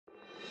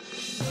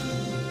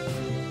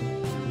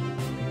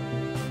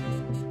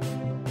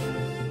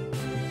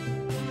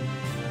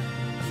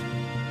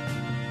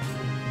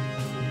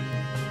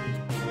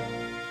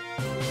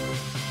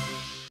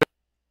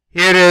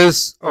Here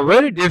is a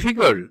very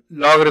difficult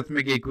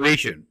logarithmic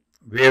equation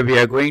where we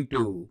are going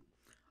to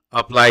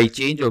apply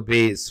change of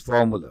base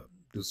formula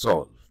to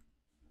solve.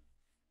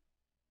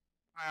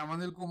 I am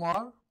Anil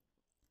Kumar.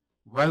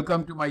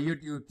 Welcome to my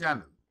YouTube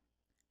channel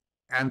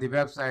and the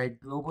website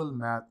Global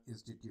Math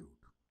Institute.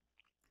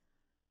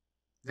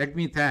 Let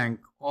me thank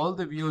all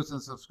the viewers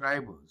and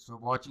subscribers for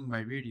watching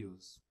my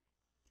videos,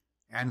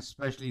 and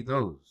especially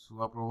those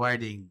who are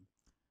providing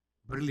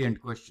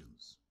brilliant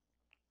questions.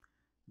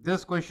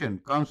 This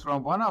question comes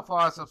from one of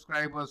our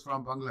subscribers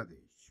from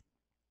Bangladesh.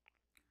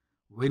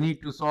 We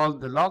need to solve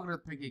the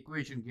logarithmic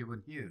equation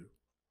given here.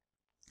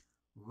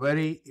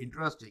 Very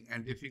interesting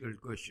and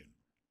difficult question.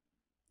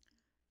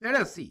 Let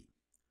us see,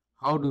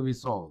 how do we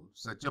solve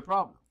such a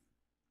problem?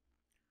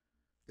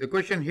 The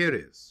question here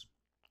is,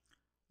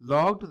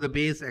 log to the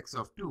base x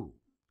of 2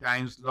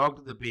 times log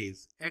to the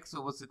base x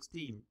over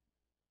 16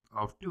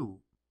 of 2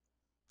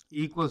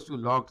 equals to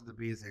log to the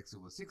base x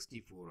over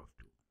 64 of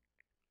 2.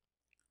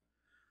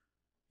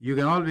 You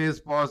can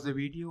always pause the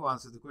video,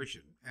 answer the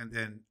question, and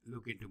then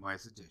look into my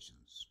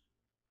suggestions.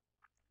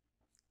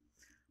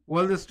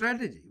 Well, the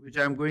strategy which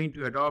I'm going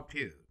to adopt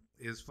here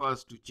is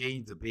first to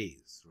change the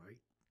base, right?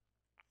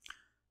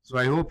 So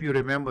I hope you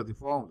remember the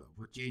formula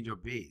for change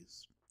of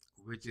base,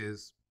 which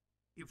is,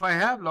 if I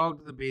have log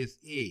to the base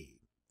a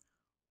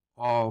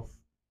of,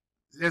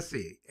 let's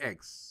say,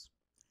 x,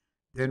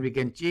 then we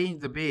can change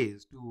the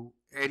base to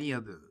any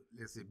other,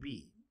 let's say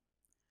b,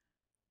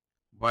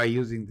 by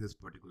using this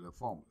particular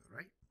formula,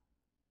 right?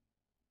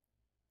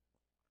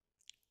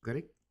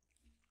 Correct?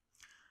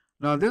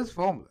 Now this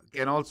formula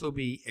can also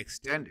be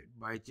extended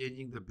by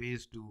changing the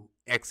base to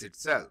x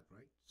itself,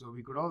 right? So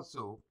we could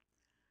also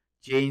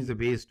change the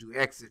base to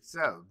x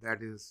itself,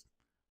 that is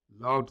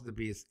log to the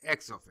base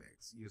x of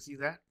x. You see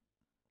that?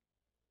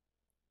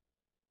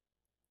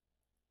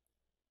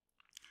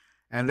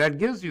 And that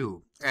gives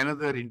you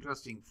another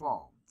interesting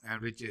form,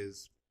 and which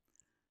is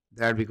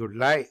that we could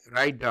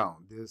write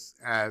down this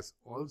as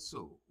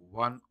also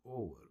 1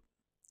 over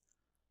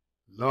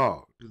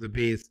log to the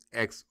base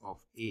x of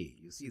a.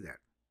 You see that?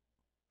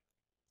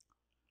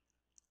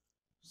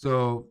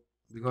 So,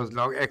 because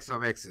log x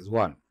of x is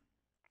 1.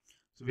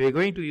 So, we are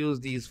going to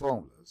use these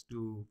formulas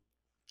to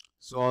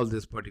solve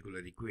this particular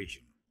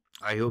equation.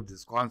 I hope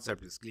this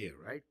concept is clear,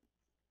 right?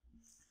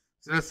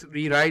 So, let's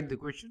rewrite the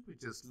question,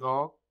 which is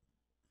log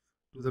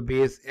to the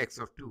base x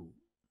of 2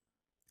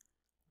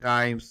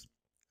 times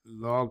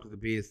log to the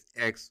base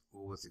x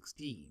over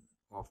 16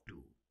 of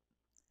 2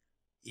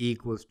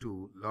 equals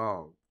to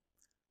log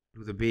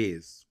to the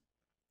base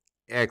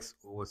x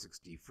over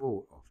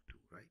 64 of 2,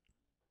 right?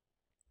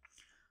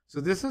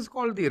 So this is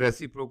called the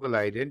reciprocal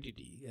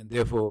identity, and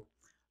therefore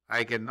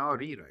I can now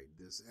rewrite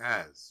this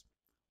as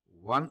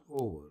 1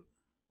 over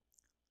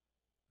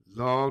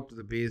log to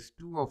the base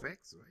 2 of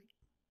x,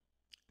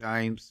 right,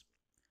 times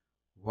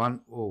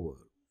 1 over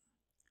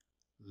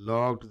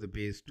log to the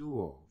base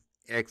 2 of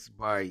x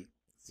by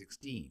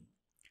 16,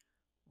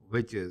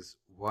 which is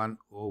 1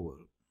 over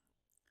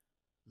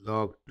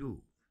log 2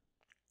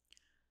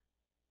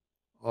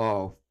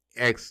 of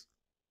x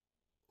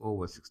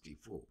over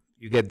 64.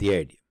 You get the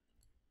idea.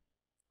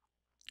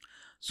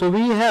 So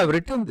we have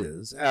written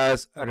this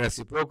as a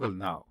reciprocal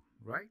now,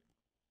 right?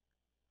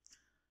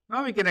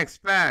 Now we can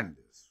expand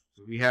this.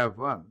 So we have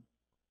 1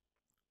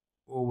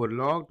 over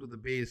log to the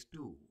base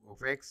 2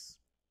 of x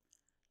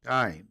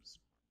times,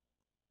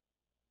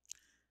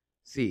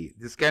 see,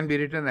 this can be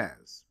written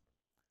as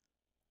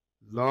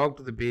log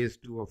to the base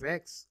 2 of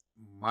x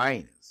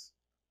minus,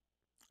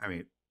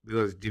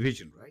 because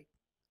division, right?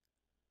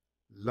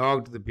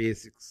 Log to the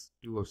base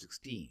 2 of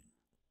 16.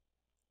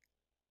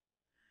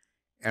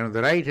 And on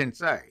the right hand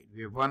side,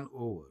 we have 1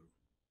 over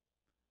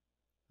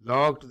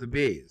log to the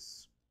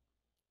base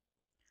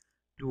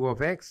 2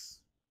 of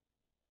x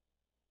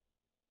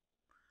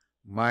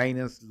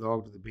minus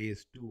log to the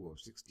base 2 of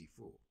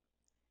 64.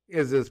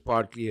 Is this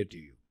part clear to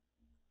you?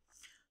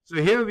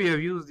 So here we have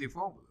used the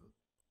formula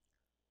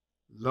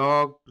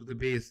log to the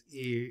base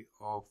a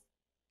of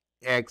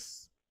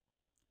x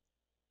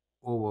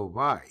over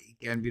y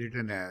can be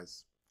written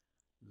as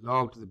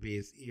log to the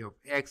base a of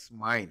x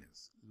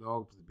minus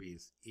log to the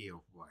base a of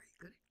y.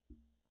 Correct?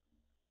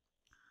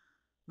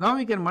 Now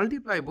we can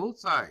multiply both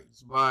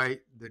sides by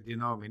the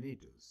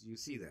denominators. You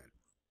see that?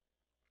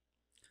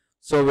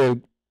 So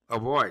we'll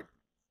avoid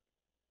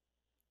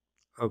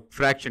a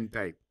fraction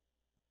type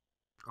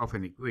of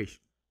an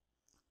equation.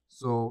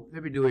 So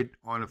let me do it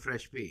on a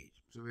fresh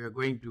page. So we are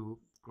going to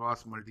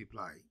cross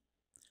multiply.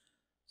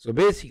 So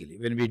basically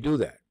when we do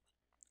that,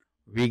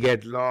 we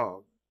get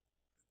log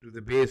to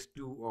the base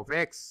 2 of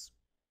x.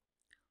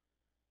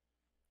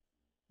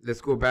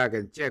 Let's go back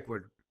and check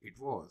what it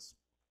was.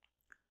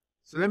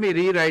 So let me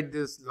rewrite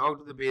this log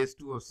to the base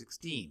 2 of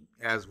 16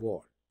 as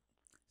what?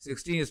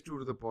 16 is 2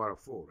 to the power of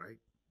 4, right?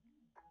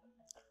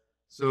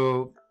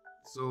 So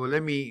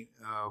let me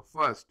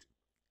first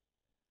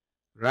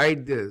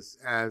write this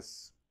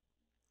as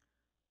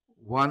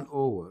 1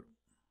 over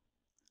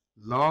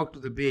log to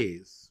the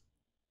base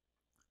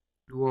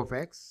 2 of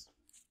x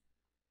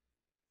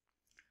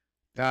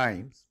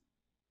times,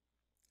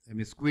 let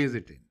me squeeze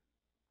it in,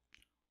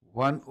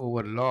 1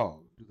 over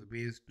log to the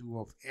base 2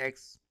 of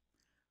x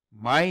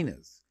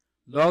minus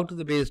log to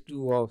the base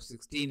 2 of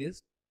 16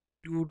 is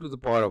 2 to the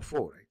power of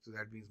 4, right? So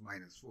that means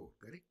minus 4,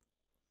 correct?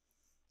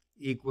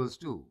 Equals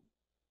to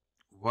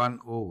 1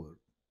 over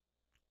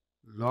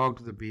log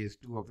to the base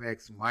 2 of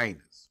x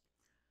minus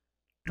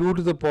 2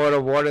 to the power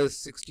of what is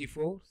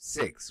 64?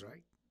 6,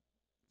 right?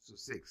 So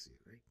 6 here,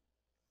 right?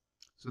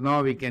 So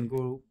now we can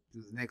go to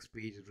the next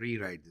page and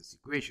rewrite this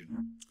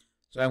equation.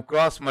 So I'm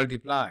cross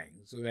multiplying.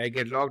 So I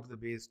get log to the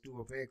base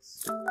 2 of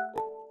x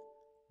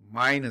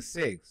minus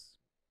 6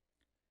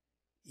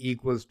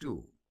 equals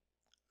to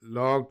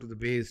log to the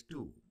base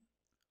 2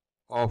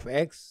 of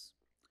x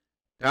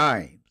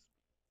times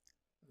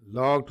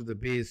log to the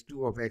base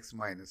 2 of x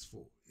minus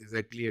 4. Is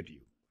that clear to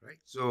you, right?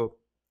 So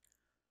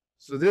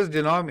this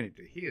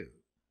denominator here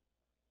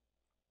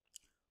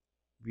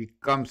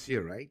comes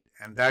here, right?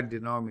 And that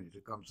denominator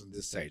comes on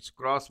this side. So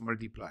cross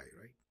multiply,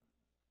 right?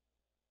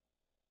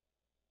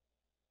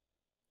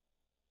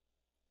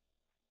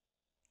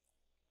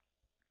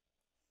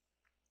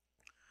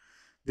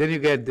 Then you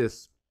get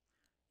this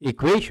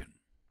equation.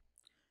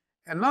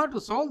 And now to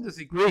solve this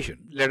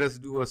equation, let us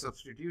do a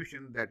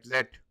substitution that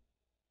let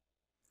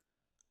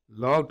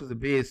log to the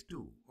base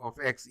 2 of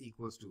x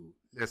equals to,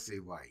 let's say,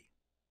 y.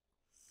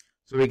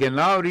 So we can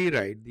now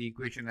rewrite the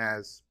equation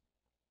as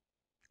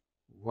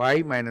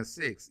y minus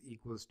 6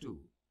 equals to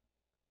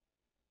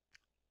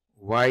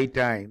y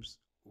times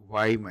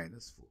y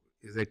minus 4.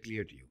 Is that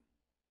clear to you?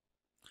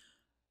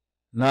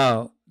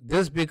 Now,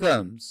 this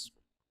becomes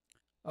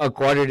a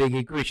quadratic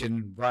equation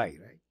in y,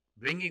 right?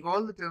 Bringing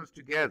all the terms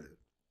together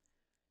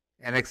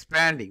and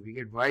expanding, we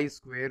get y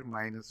squared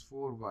minus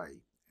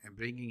 4y, and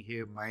bringing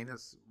here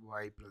minus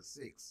y plus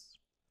 6.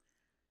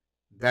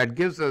 That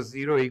gives us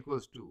 0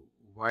 equals to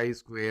y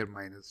squared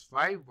minus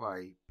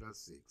 5y plus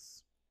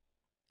 6.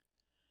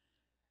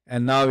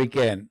 And now we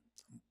can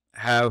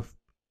have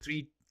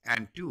 3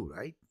 and 2,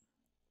 right?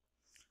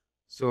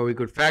 So we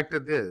could factor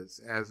this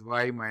as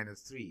y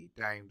minus 3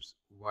 times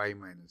y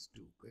minus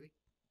 2, correct?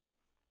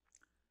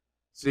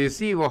 So you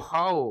see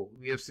how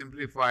we have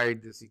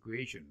simplified this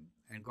equation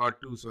and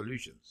got two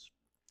solutions.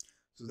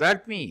 So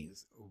that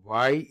means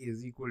y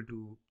is equal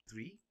to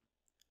 3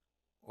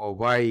 or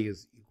y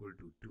is equal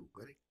to 2,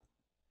 correct?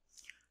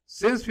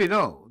 Since we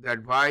know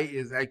that y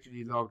is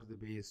actually log to the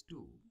base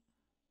 2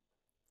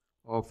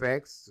 of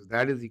x, so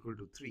that is equal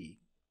to 3.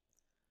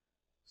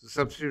 So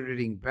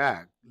substituting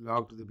back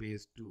log to the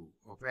base 2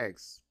 of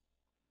x,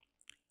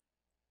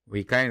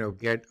 we kind of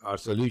get our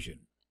solution.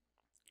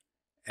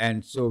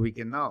 And so we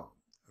can now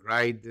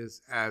write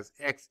this as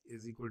x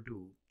is equal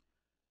to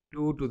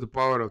 2 to the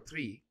power of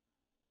 3.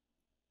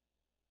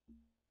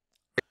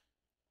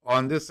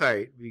 On this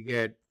side, we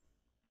get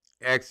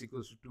x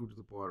equals to 2 to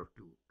the power of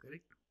 2,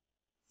 correct?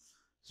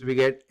 So we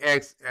get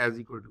x as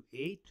equal to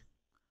 8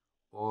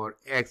 or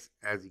x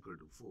as equal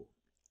to 4.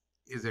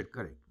 Is that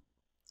correct?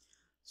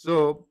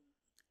 So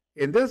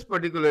in this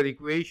particular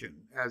equation,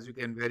 as you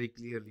can very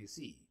clearly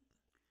see,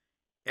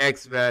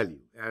 x value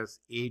as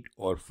 8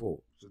 or 4.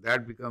 So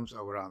that becomes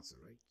our answer,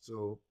 right?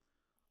 So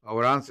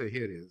our answer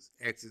here is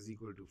x is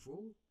equal to 4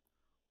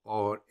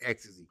 or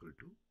x is equal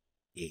to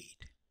 8.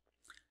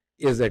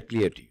 Is that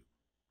clear to you?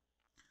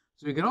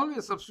 So you can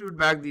always substitute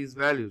back these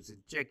values and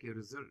check your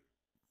result.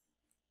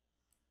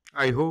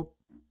 I hope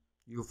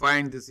you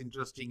find this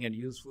interesting and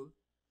useful.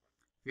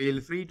 Feel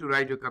free to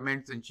write your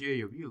comments and share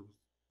your views.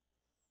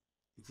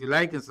 If you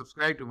like and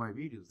subscribe to my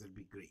videos, that'd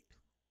be great.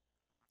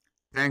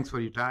 Thanks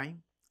for your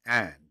time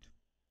and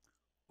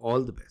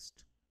all the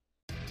best.